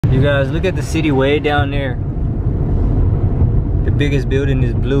You guys, look at the city way down there. The biggest building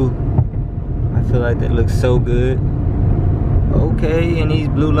is blue. I feel like that looks so good. Okay, and these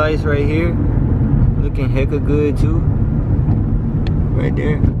blue lights right here, looking hecka good too. Right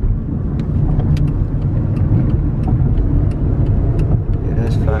there. Yeah,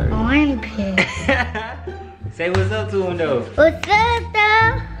 that's fire. Armpit. Say what's up to him though. What's up,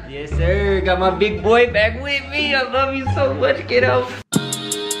 though? Yes, sir. Got my big boy back with me. I love you so much, kiddo.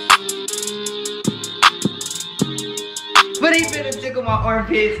 But he finna tickle my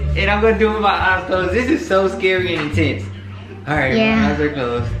armpits, and I'm gonna do it with my eyes closed. This is so scary and intense. All right, Yeah. my eyes are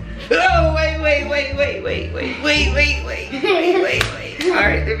closed. Oh, wait. All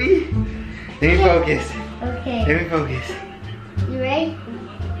right, let me focus. Okay. Let me focus. You ready?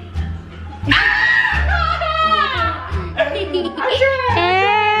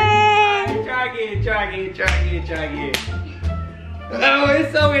 Try again. Oh,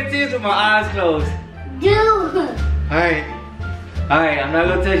 it's so intense with my eyes closed. Dude. Alright, I'm not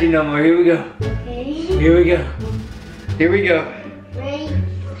gonna touch you no more. Here we go. Okay. Here we go. Ready?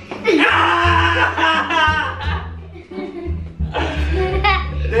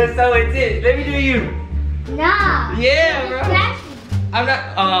 That's so intense. Let me do you. No. Yeah, bro. Scratch me. I'm not.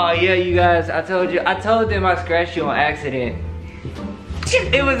 Oh, yeah, you guys. I told them I scratched you on accident.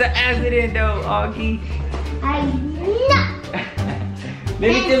 It was an accident, though, Augie. No. Let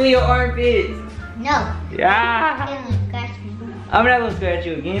me feel your armpits. No. Yeah. Don't scratch me. I'm not gonna scratch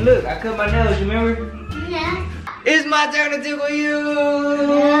you again. Look, I cut my nails, remember? Yeah. It's my turn to tickle you.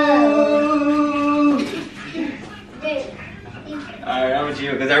 Alright, I'm with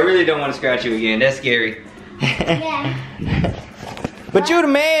you because I really don't want to scratch you again. That's scary. Yeah. But you the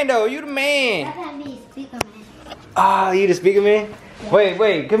man though, you the man. That's how me speaker man. Ah, you the speaker man? Yeah.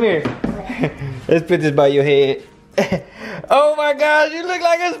 Wait, come here. Let's put this by your head. Oh my gosh, you look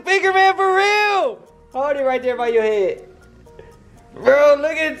like a speaker man for real. Hold it right there by your head. Bro,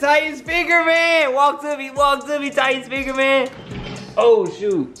 look at Titan Speaker Man. Walk to me, Titan Speaker Man. Oh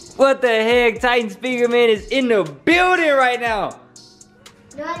shoot. What the heck? Titan Speaker Man is in the building right now.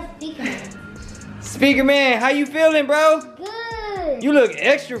 No, I'm speaker man. Speaker Man, how you feeling, bro? Good. You look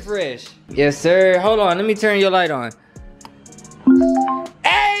extra fresh. Yes, sir. Hold on, let me turn your light on.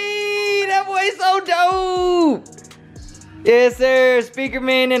 Hey, that boy's so dope. Yes, sir. Speaker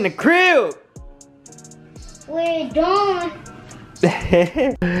Man in the crib. We're done.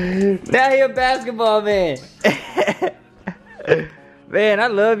 Now you're a basketball man. Man, I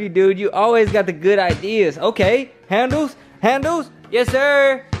love you, dude. You always got the good ideas. Okay, handles. Yes,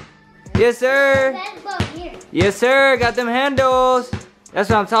 sir. Basketball here. Yes, sir. Got them handles. That's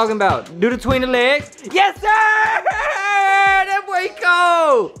what I'm talking about. Do the between the legs. Yes, sir. That boy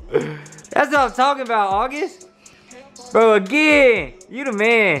cold. That's what I'm talking about, August. Bro, again, you the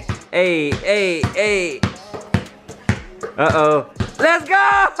man. Hey. Uh-oh. Let's go!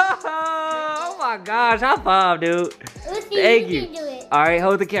 Oh my gosh, high five, dude. Let's see Thank if you. can do it. All right,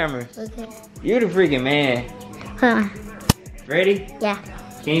 hold the camera. Okay. You the freaking man. Huh. Ready? Yeah.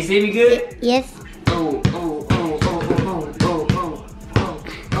 Can you see me good? Yes. Oh.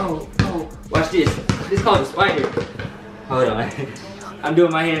 Watch this. This is called a spider. Hold on. I'm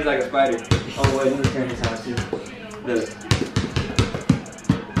doing my hands like a spider. Oh, wait, let me turn this out too. Look.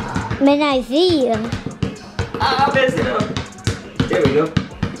 When I see you. I'll mess it up. There we go.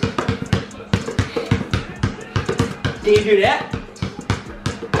 Can you do that?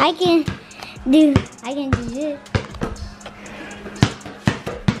 I can do this.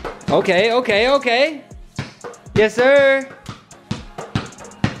 Okay. Yes, sir.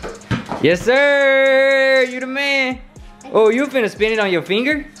 You the man. Oh, you finna spin it on your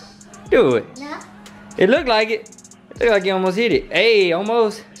finger? Do it. No. It looked like it. It looked like you almost hit it. Hey,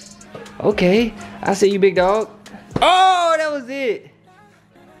 almost. Okay. I see you, big dog. Oh, that was it.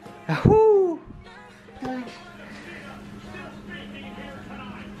 Woo.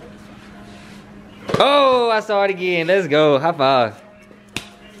 Oh, I saw it again. Let's go. High five.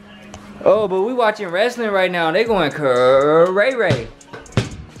 Oh, but we watching wrestling right now. They going cray-ray.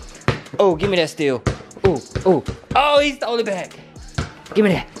 Oh, give me that steal. Oh, he stole it back. Give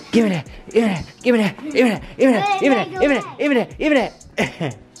me that.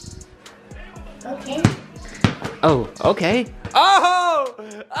 Okay. Oh, okay.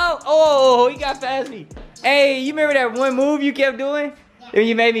 Oh, he got past me. Hey, you remember that one move you kept doing? Yeah. When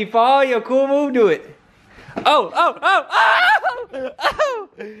you made me fall, your cool move, do it. Oh,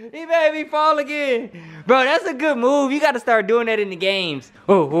 he made me fall again. Bro, that's a good move. You got to start doing that in the games.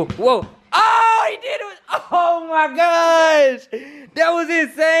 Whoa. Oh, he did it. Oh my gosh. That was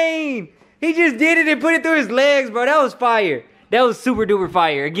insane. He just did it and put it through his legs, bro. That was fire. That was super duper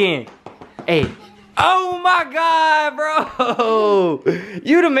fire. Again. Hey. Oh my God, bro.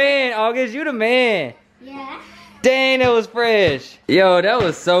 You the man, August. You the man. Yeah. Dang, that was fresh. Yo, that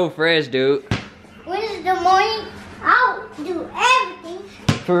was so fresh, dude. When it's the morning, I'll do everything.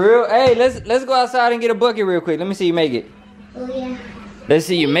 For real? Hey, let's go outside and get a bucket real quick. Let me see you make it. Oh yeah. Let's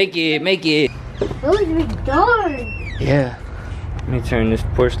see you make it. Make it. Oh, it's dark. Yeah. Let me turn this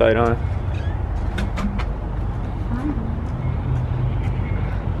porch light on.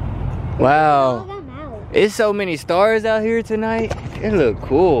 Wow. It's so many stars out here tonight. It look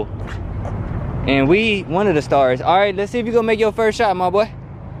cool. And we one of the stars. All right, let's see if you gonna make your first shot, my boy.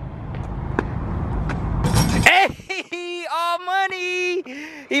 Hey, all money.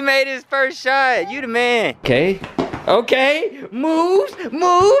 He made his first shot. You the man. Okay. Okay. Moves.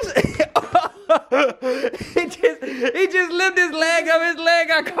 Moves. he just lifted his leg up. His leg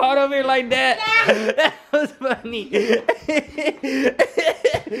got caught over here like that. That was funny.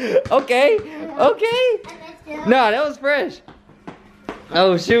 Okay. Okay. Nah, that was fresh.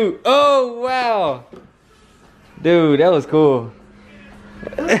 Oh shoot. Oh wow. Dude, that was cool.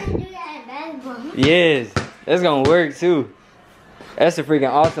 Yes. That's gonna work too. That's a freaking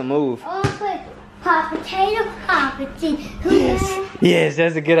awesome move. Oh, put hot potato, hot potato. Yes. Yes,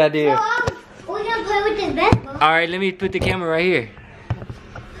 that's a good idea. So, we're gonna play with this basketball. Alright, let me put the camera right here.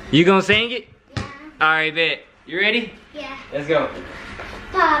 You gonna sing it? Yeah. Alright, bet. You ready? Yeah. Let's go.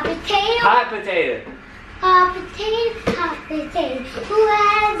 Hot potato. Hot potato. Hot potato, hot potato. Who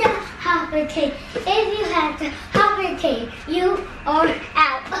has the hot potato? If you have the hot potato, you are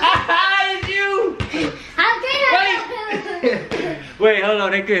out. It's you! Hot potato. Wait, hold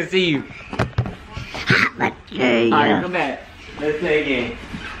on, they couldn't see you. Hot potato. Alright, come back. Let's play again.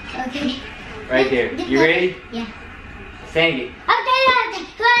 Okay. Right there. You ready? Yeah. Sing it. Hot potato, hot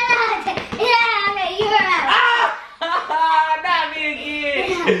potato. You're out. Ah! Not me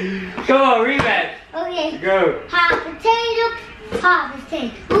again! Come on, rematch. Okay. Go. Hot potato, hot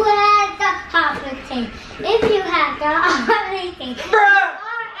potato. Who has the hot potato? If you have the hot potato, Bruh! you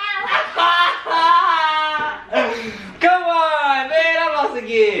are out. Come on, man, I lost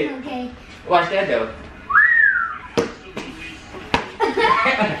again. Okay. Watch that though.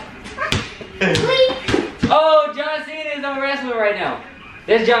 Please. Oh, John Cena is on wrestling right now.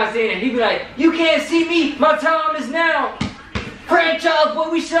 That's John Cena. He be like, you can't see me. My time is now. Franchise, boy,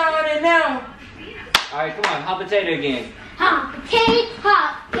 we shining now. All right, come on, hot potato again. Hot potato,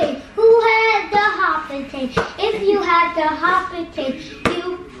 hot potato. Who has the hot potato? If you have the hot potato,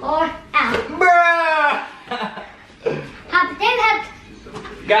 you are out. Bruh! Hot potato,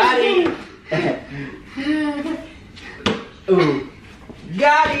 Got it. Ooh.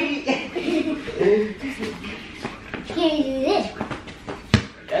 Got it. Can you do this?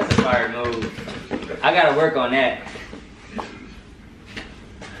 That's a fire move. I gotta work on that.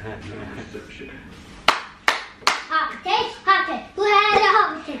 Hot potato, hot potato. Who has the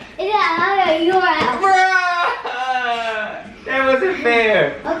hot potato? If you have the hot potato, you are out. Bruh! That wasn't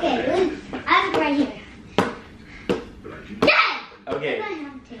fair. Okay, I'm right here. Yeah! Okay.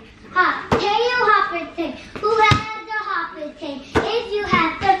 Hot potato, hot potato. Who has the hot potato? If you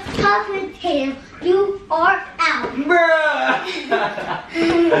have the hot potato, you are out. Bruh!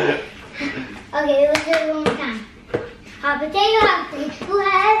 Okay, let's do it one more time. Hot potato, hot potato. Who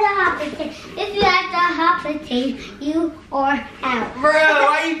has the hot potato? If you have the hot potato, you are out. Bruh,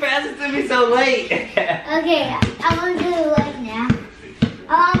 why you passing to me so late? Okay, I want to do it right now.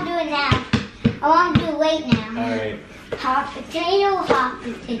 I want to do it now. I want to do it right now. Alright. Hot potato, hot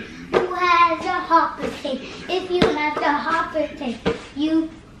potato. Who has a hot potato? If you have the hot potato, you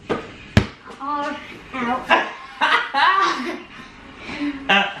are out.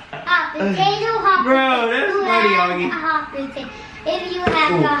 Hot potato, hot Bro, potato. that's Who funny, has Augie. a hot potato? If you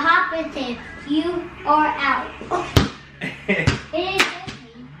have the hot potato, you are out. It is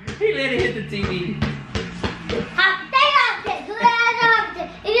He let it hit the TV. hot potato, hot potato. Who has a hot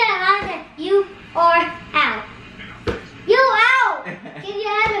potato? If you have a hot potato, you are out. You out. If you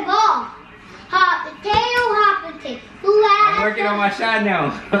have the ball. Hot potato, hot potato. Who has I'm working on my shot now.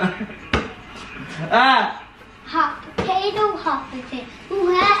 hot potato, hot potato. Who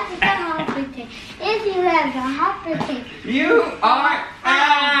has the hot potato? If you have the hot potato, You are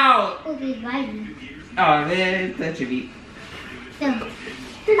out. okay, biting. Oh man, that should be. So, hot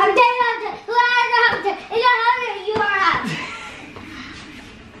potato, hot potato. Who has the hot potato? If you have it, you are out.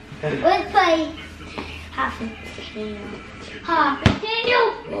 Let's play hot potato. Hot potato.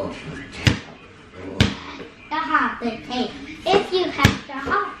 The hot potato. If you have the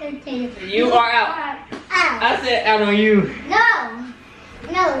hot potato, You are out. Out. I said out on you.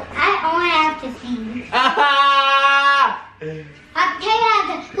 No, I only have to sing. Ah!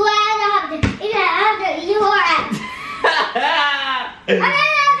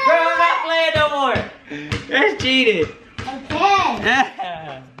 cheated.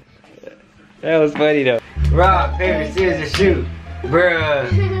 Okay. That was funny though. Rock, paper, scissors, shoot. Bruh.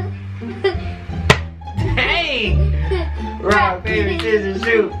 Hey! Rock, paper, scissors,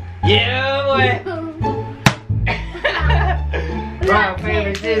 shoot. Yeah, boy. Rock,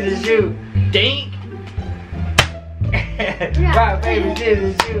 paper, scissors, shoot. Dink. Rock, paper,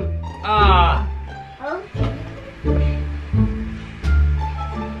 scissors, shoot. Ah.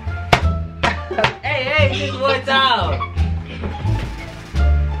 Hey, just one time.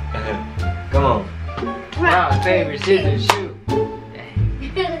 Come on. Rock, paper, scissors, shoot.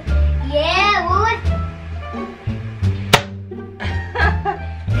 Yeah, boy.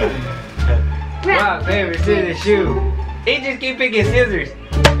 Rock, paper, scissors, shoot. He just keep picking scissors.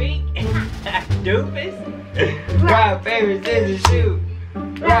 Pink. Doofus. Rock, paper, scissors, shoot.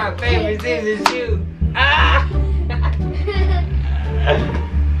 Rock, paper, scissors, shoot. Ah!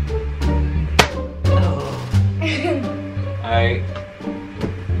 Alright.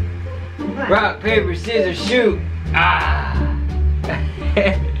 Rock, paper, scissors, shoot. Ah!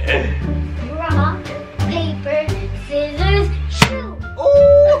 Rock, paper, scissors, shoot.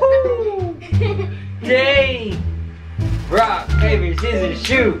 Ooh! Dang! Rock, paper, scissors,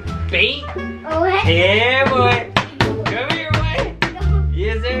 shoot. Bink. Oh, hey. Yeah, boy. Come here, boy.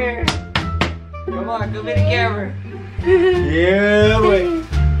 Yes, sir. Come on, come in the camera. Yeah, boy.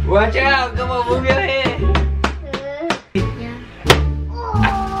 Watch out. Come on, move your head.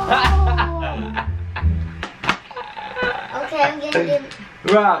 Okay, I'm getting good.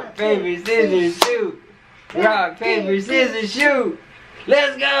 Rock, paper, scissors, shoot. Rock, paper, scissors, shoot.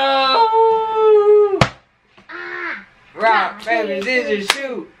 Let's go. Ah, Rock, paper, scissors,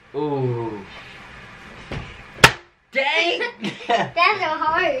 shoot. Ooh. Dang. that's so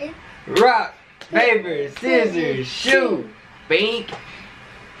hard. Rock, paper, scissors, shoot. Bink.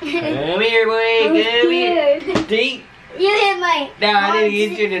 Come here, boy. Come here. Dink. You hit my. No, I didn't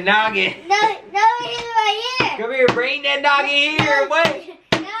hit you in the noggin. No, you hit my ear. Come here, bring that noggin here, boy.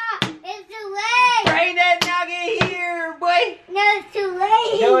 No, it's too late. Bring that noggin here, boy. No, it's too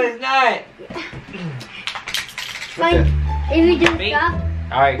late. No, it's not. Fine. If you do Bink. stop.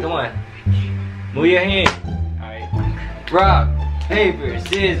 Alright, come on. Move your hand. Alright. Rock, paper,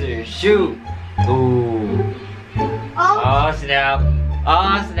 scissors, shoot. Ooh. Oh. Oh, snap.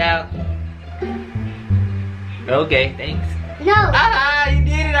 Oh, snap. Okay, thanks. No. Ah, you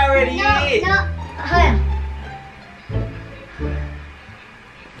did it already. No, You did. no. Hold on.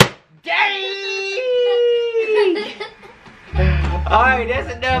 Dang! Alright, that's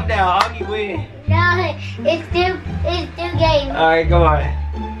enough now. Augie win. No, it's still game. Alright, come on.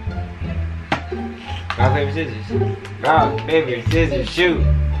 Rock, paper, scissors. Rock, paper, scissors, shoot.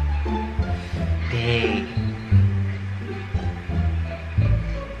 Dang.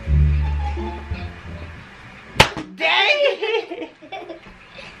 Dang!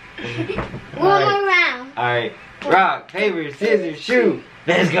 One more round. Alright. Rock, paper, scissors, shoot.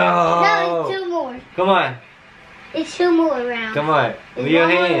 Let's go. No, it's two more. Come on. It's two more rounds. Come on. It's Move your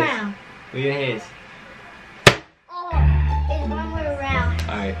one more hands. round. Move your hands. Oh, it's one more round.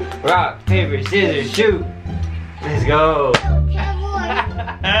 Alright. Rock, paper, scissors, shoot. Let's go. No, 10 more.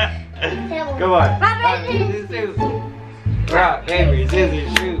 10 more. Come on. Rock, Rock, paper, paper, scissors, shoot. Rock, paper,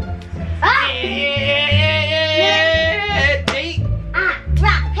 scissors, shoot. Ah! Yeah. Dink. Ah,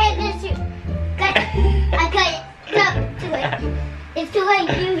 rock, paper, shoot. Cut it. I cut it. No, too late. It's too late,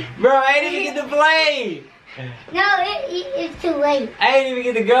 you. Bro, I ain't even get to play. No, it's too late. I ain't even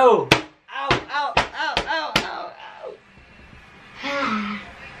get to go. Ow, ow, ow, ow, ow, ow.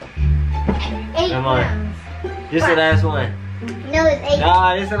 8 Come on. rounds. This the last one. No, it's 8.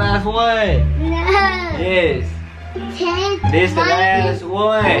 Nah, this the last one. No. Yes. 10. This the last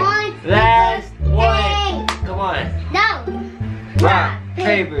one. Last one. Come on. No. Rock,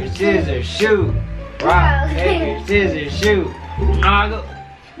 paper, scissors, shoot. Rock, paper, scissors, shoot. Ah, go.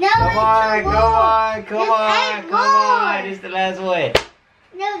 No, Come on, come on, come There's on, 8 come on. more. This is the last one.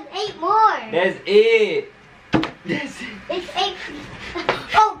 No, it's 8 more. That's it. That's it. It's 8.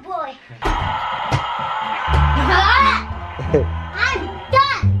 Oh boy. I'm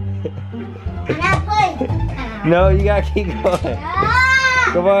done. I'm not playing. No, you gotta keep going.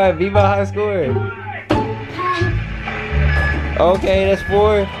 Come on, be my high score. Okay, that's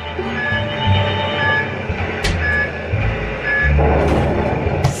 4.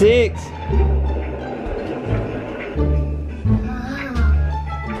 6.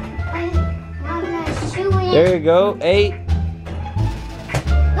 There you go. 8.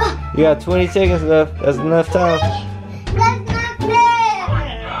 You got 20 seconds left. That's enough time. That's not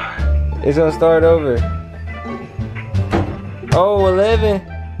fair. It's gonna start over. Oh, 11.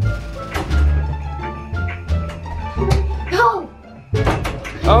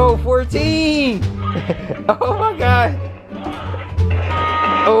 14. Oh my god.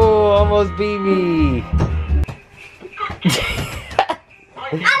 Oh, almost beat me.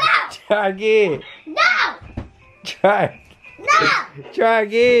 Try again. No! Try. No! Try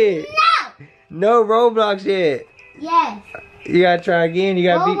again. No! No Roblox yet. Yes. You gotta try again. You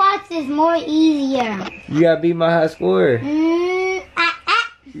gotta Roblox is more easier. You gotta beat my high score. You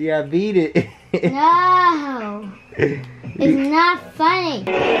gotta beat it. No. It's not funny.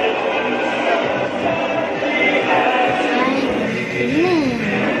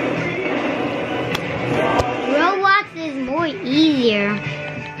 Roblox is more easier.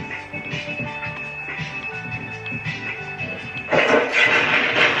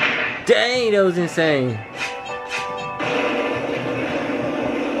 Dang, that was insane.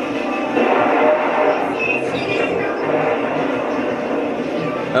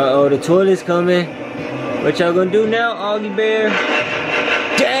 Uh-oh, the toilet's coming. What y'all gonna do now, Augie Bear?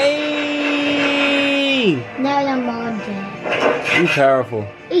 Dang! Now I'm all dead. You powerful.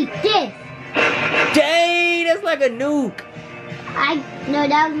 Eat this. Dang, that's like a nuke. No,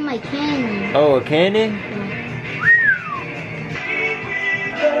 that was my cannon. Oh, a cannon?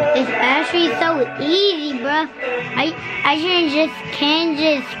 It's actually so easy, bro. I shouldn't just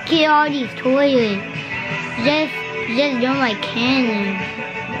kill all these toilets. Just do my cannon.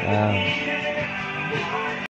 Wow.